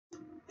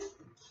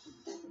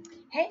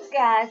Hey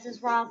guys, it's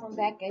Roslynn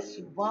back at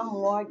you one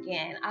more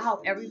again. I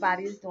hope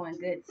everybody is doing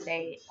good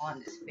today on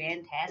this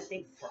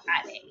fantastic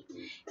Friday.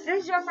 If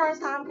this is your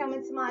first time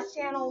coming to my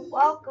channel,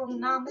 welcome,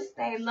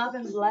 namaste, love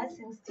and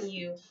blessings to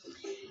you.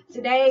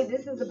 Today,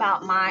 this is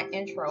about my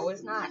intro.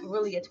 It's not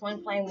really a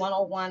Twin Flame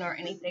 101 or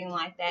anything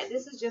like that.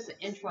 This is just an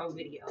intro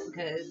video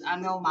because I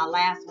know my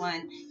last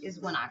one is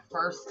when I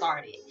first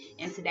started.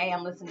 And today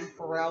I'm listening to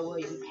Pharrell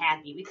Williams'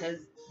 Happy because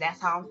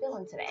that's how I'm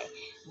feeling today.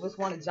 I just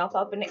want to jump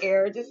up in the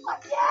air just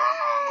like,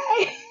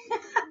 yay!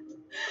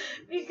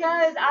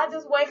 Because I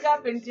just wake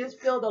up and just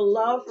feel the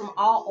love from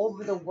all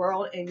over the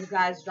world, and you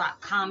guys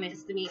drop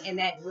comments to me, and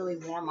that really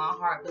warmed my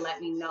heart to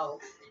let me know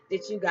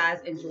that you guys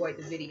enjoyed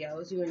the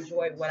videos. You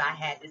enjoyed what I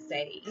had to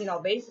say. You know,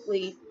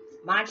 basically,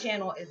 my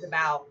channel is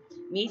about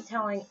me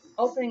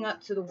opening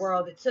up to the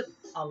world. It took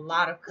a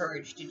lot of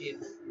courage to do.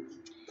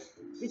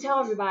 To tell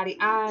everybody,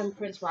 I'm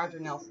Prince Roger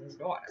Nelson's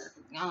daughter.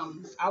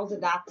 I was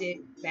adopted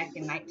back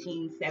in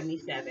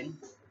 1977.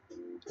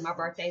 My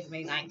birthday is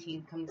May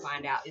 19th. Come to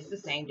find out, it's the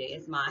same day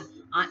as my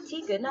Aunt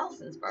Tika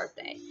Nelson's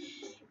birthday.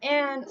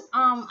 And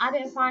I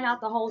didn't find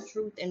out the whole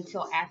truth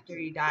until after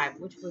he died,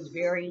 which was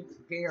very,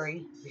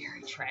 very,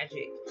 very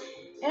tragic.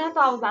 And I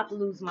thought I was about to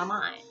lose my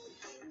mind.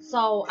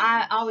 So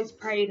I always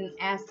prayed and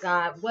asked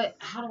God,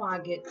 how do I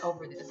get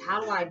over this? How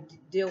do I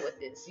deal with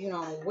this? You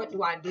know, what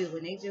do I do?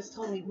 And they just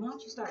told me, why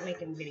don't you start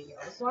making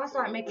videos? So I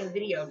started making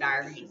video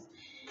diaries.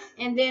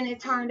 And then it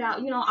turned out,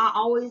 I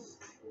always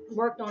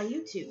worked on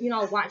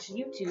YouTube, watched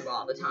YouTube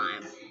all the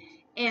time.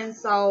 And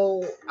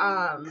so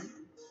I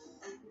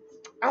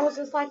was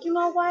just like, you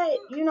know what?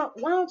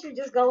 Why don't you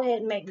just go ahead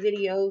and make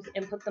videos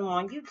and put them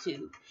on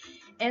YouTube?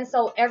 And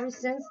so ever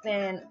since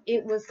then,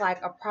 it was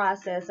like a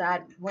process.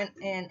 I went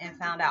in and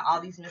found out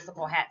all these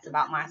mystical hats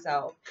about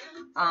myself.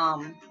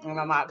 And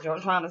I'm not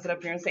trying to sit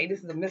up here and say this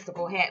is a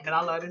mystical hat, but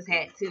I love this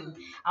hat too.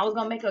 I was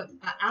going to make an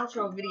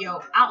outro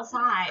video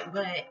outside,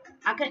 but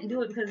I couldn't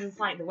do it because it's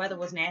like the weather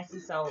was nasty.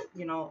 So,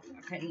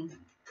 I couldn't,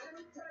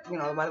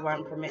 the weather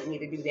wasn't permitting me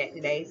to do that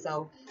today.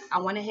 So I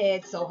went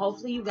ahead. So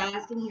hopefully you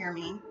guys can hear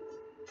me.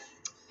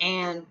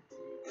 And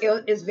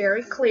it is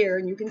very clear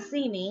and you can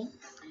see me.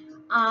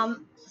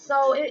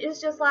 So it's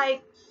just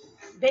like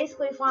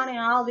basically finding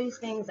all these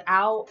things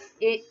out.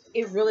 It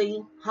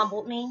really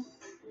humbled me,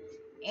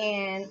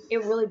 and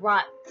it really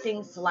brought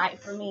things to light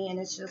for me. And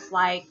it's just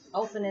like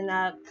opening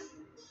up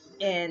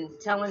and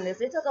telling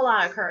this. It took a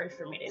lot of courage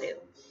for me to do,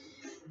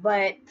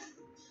 but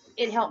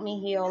it helped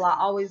me heal.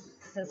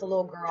 Since a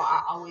little girl,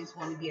 I always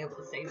want to be able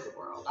to save the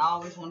world. I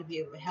always want to be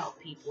able to help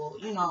people.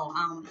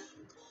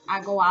 I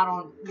go out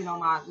on,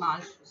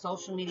 my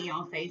social media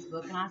on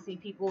Facebook, and I see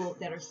people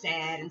that are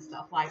sad and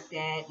stuff like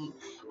that. And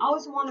I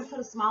always want to put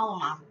a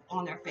smile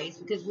on their face,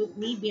 because with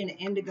me being an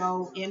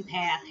indigo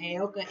empath,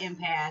 Heyoka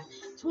empath,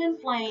 twin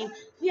flame,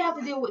 we have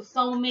to deal with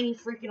so many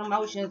freaking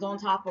emotions on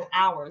top of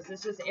ours.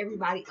 It's just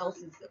everybody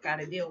else's that got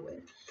to deal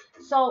with.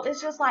 So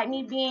it's just like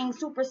me being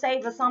super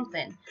save of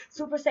something,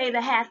 super save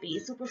the happy,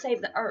 super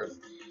save the earth.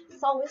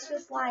 So it's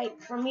just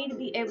like, for me to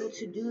be able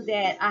to do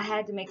that, I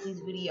had to make these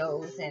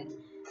videos and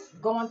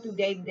going through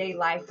day-to-day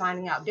life,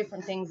 finding out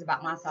different things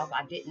about myself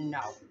I didn't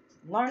know.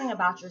 Learning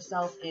about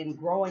yourself and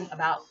growing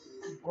about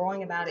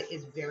it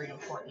is very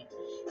important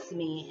to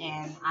me.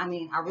 And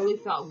I really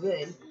felt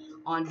good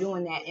on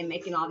doing that and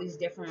making all these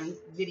different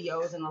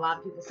videos. And a lot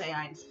of people say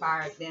I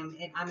inspired them.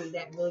 And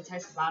that really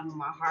touched the bottom of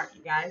my heart,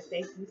 you guys.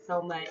 Thank you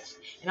so much.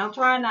 And I'm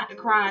trying not to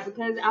cry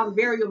because I'm a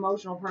very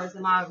emotional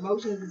person. My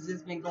emotions has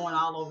just been going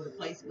all over the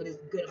place, but it's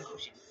good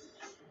emotions.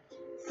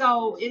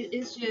 So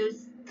it's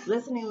just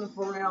listening to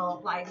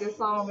Pharrell, like, this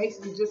song makes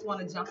me just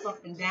want to jump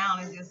up and down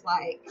and just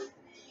like,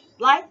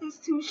 life is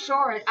too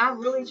short. I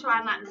really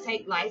try not to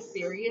take life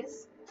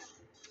serious,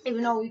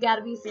 even though we got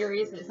to be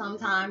serious at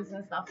sometimes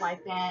and stuff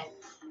like that.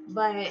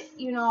 But,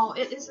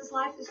 it's just,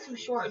 life is too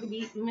short to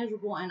be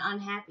miserable and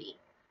unhappy.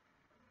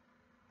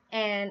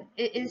 And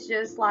it's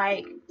just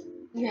like,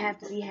 you have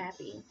to be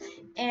happy.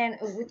 And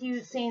with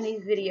you seeing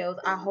these videos,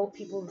 I hope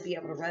people will be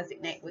able to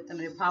resonate with them.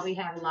 They probably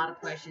have a lot of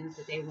questions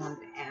that they wanted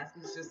to ask.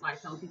 It's just like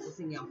some people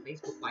see me on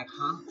Facebook like,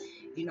 huh?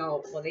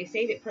 Well, they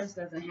say that Prince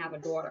doesn't have a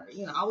daughter.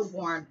 I was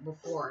born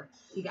before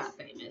he got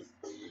famous.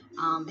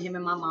 Him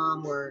and my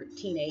mom were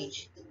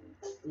teenage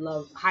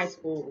high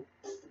school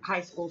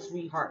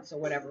sweethearts or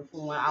whatever,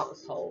 from what I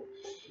was told.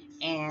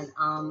 And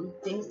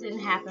things didn't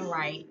happen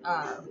right,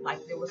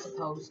 like they were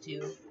supposed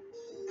to.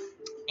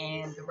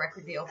 And the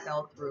record deal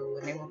fell through,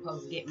 and they were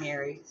supposed to get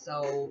married.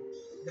 So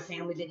the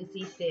family didn't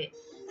see fit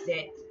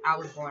that I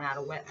was born out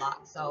of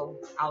wedlock. So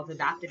I was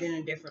adopted in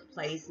a different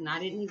place, and I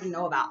didn't even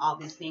know about all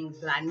these things,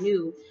 but I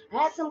knew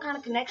I had some kind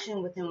of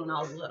connection with him when I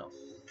was little.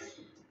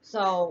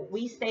 So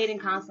we stayed in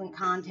constant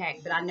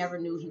contact, but I never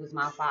knew he was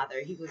my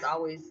father. He was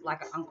always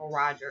like an Uncle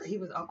Roger. He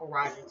was Uncle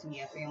Roger to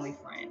me, a family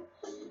friend.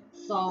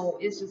 So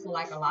it's just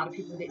like a lot of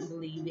people didn't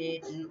believe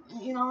it. And,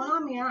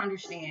 I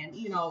understand,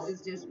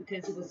 it's just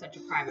because he was such a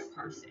private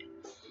person.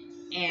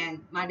 And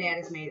my dad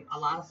has made a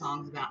lot of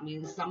songs about me,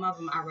 and some of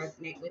them I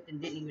resonate with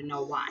and didn't even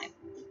know why.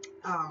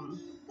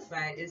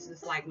 but it's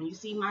just like when you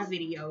see my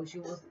videos,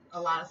 you will a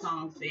lot of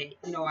songs that,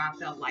 you know, I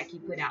felt like he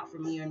put out for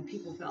me and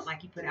people felt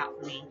like he put out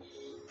for me.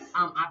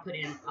 I put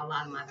in a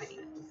lot of my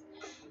videos.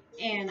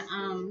 And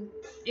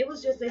it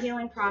was just a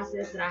healing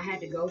process that I had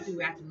to go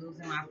through after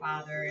losing my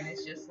father. And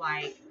it's just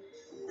like,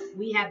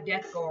 we have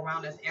death go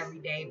around us every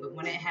day, but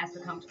when it has to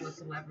come to a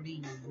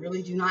celebrity, you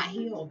really do not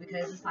heal,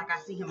 because it's like I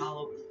see him all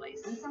over the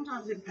place. And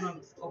sometimes it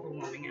becomes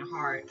overwhelming and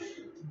hard,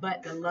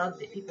 but the love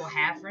that people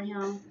have for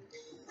him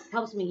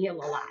helps me heal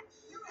a lot.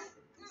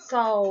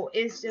 So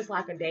it's just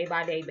like a day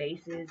by day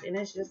basis, and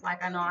it's just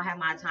like I know I have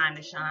my time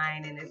to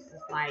shine, and it's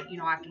just like, you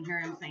know, I can hear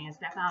him saying,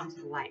 "Step out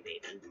into the light,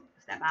 baby.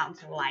 Step out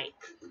into the light."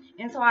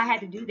 And so I had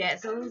to do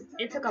that. So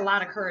it took a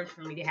lot of courage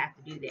for me to have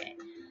to do that,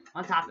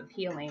 on top of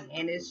healing.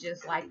 And it's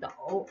just like the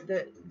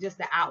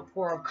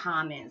outpour of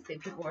comments that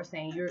people are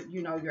saying,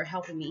 you're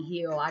helping me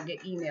heal. I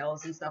get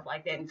emails and stuff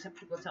like that, and some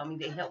people tell me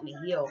they help me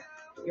heal.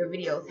 Your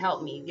videos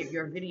help me.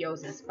 Your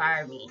videos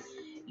inspire me.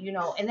 You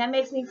know, and that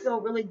makes me feel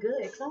really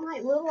good, because I'm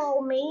like, little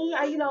old me,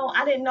 I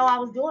didn't know I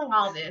was doing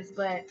all this,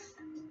 but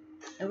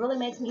it really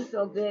makes me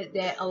feel good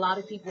that a lot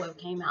of people have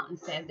came out and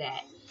said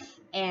that,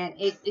 and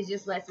it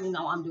just lets me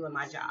know I'm doing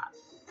my job.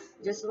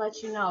 Just to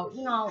let you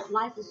know,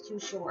 life is too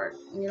short.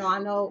 I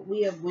know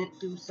we have went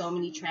through so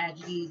many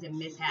tragedies and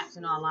mishaps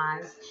in our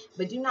lives,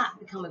 but do not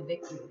become a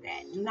victim of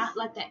that. Do not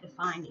let that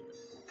define you.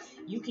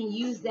 You can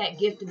use that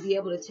gift to be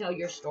able to tell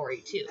your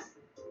story too.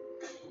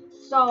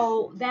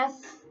 So that's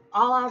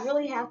all I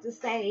really have to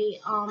say,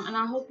 and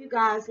I hope you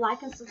guys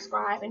like and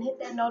subscribe and hit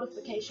that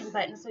notification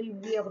button so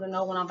you'll be able to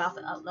know when I'm about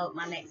to upload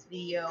my next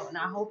video. And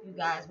I hope you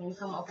guys, when you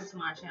come over to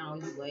my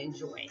channel, you will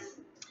enjoy it,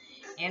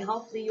 and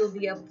hopefully you'll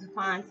be able to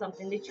find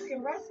something that you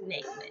can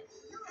resonate with.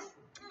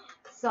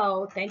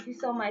 So thank you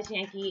so much,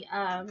 Yankee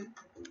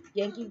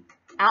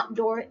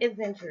Outdoor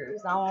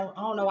Adventures. I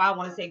don't know why I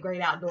want to say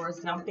Great Outdoors,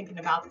 because I'm thinking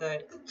about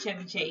the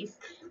Chevy Chase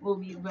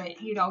movie, but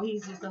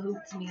he's just a hoot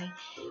to me,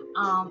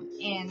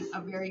 and a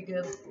very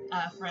good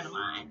friend of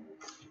mine.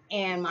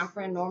 And my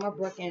friend Norma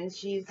Brookins,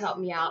 she's helped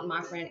me out, and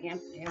my friend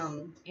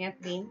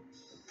Anthony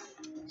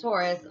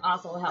Torres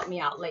also helped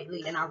me out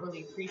lately, and I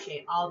really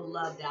appreciate all the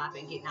love that I've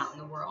been getting out in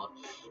the world,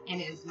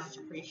 and it is much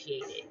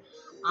appreciated.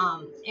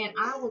 And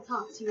I will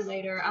talk to you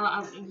later.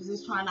 I'm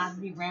just trying not to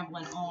be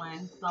rambling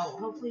on, so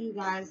hopefully you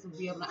guys will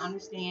be able to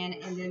understand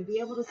and then be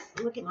able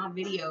to look at my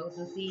videos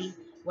and see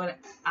what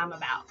I'm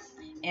about.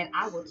 And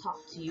I will talk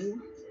to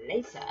you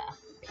later.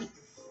 Peace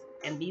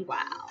and be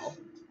wild.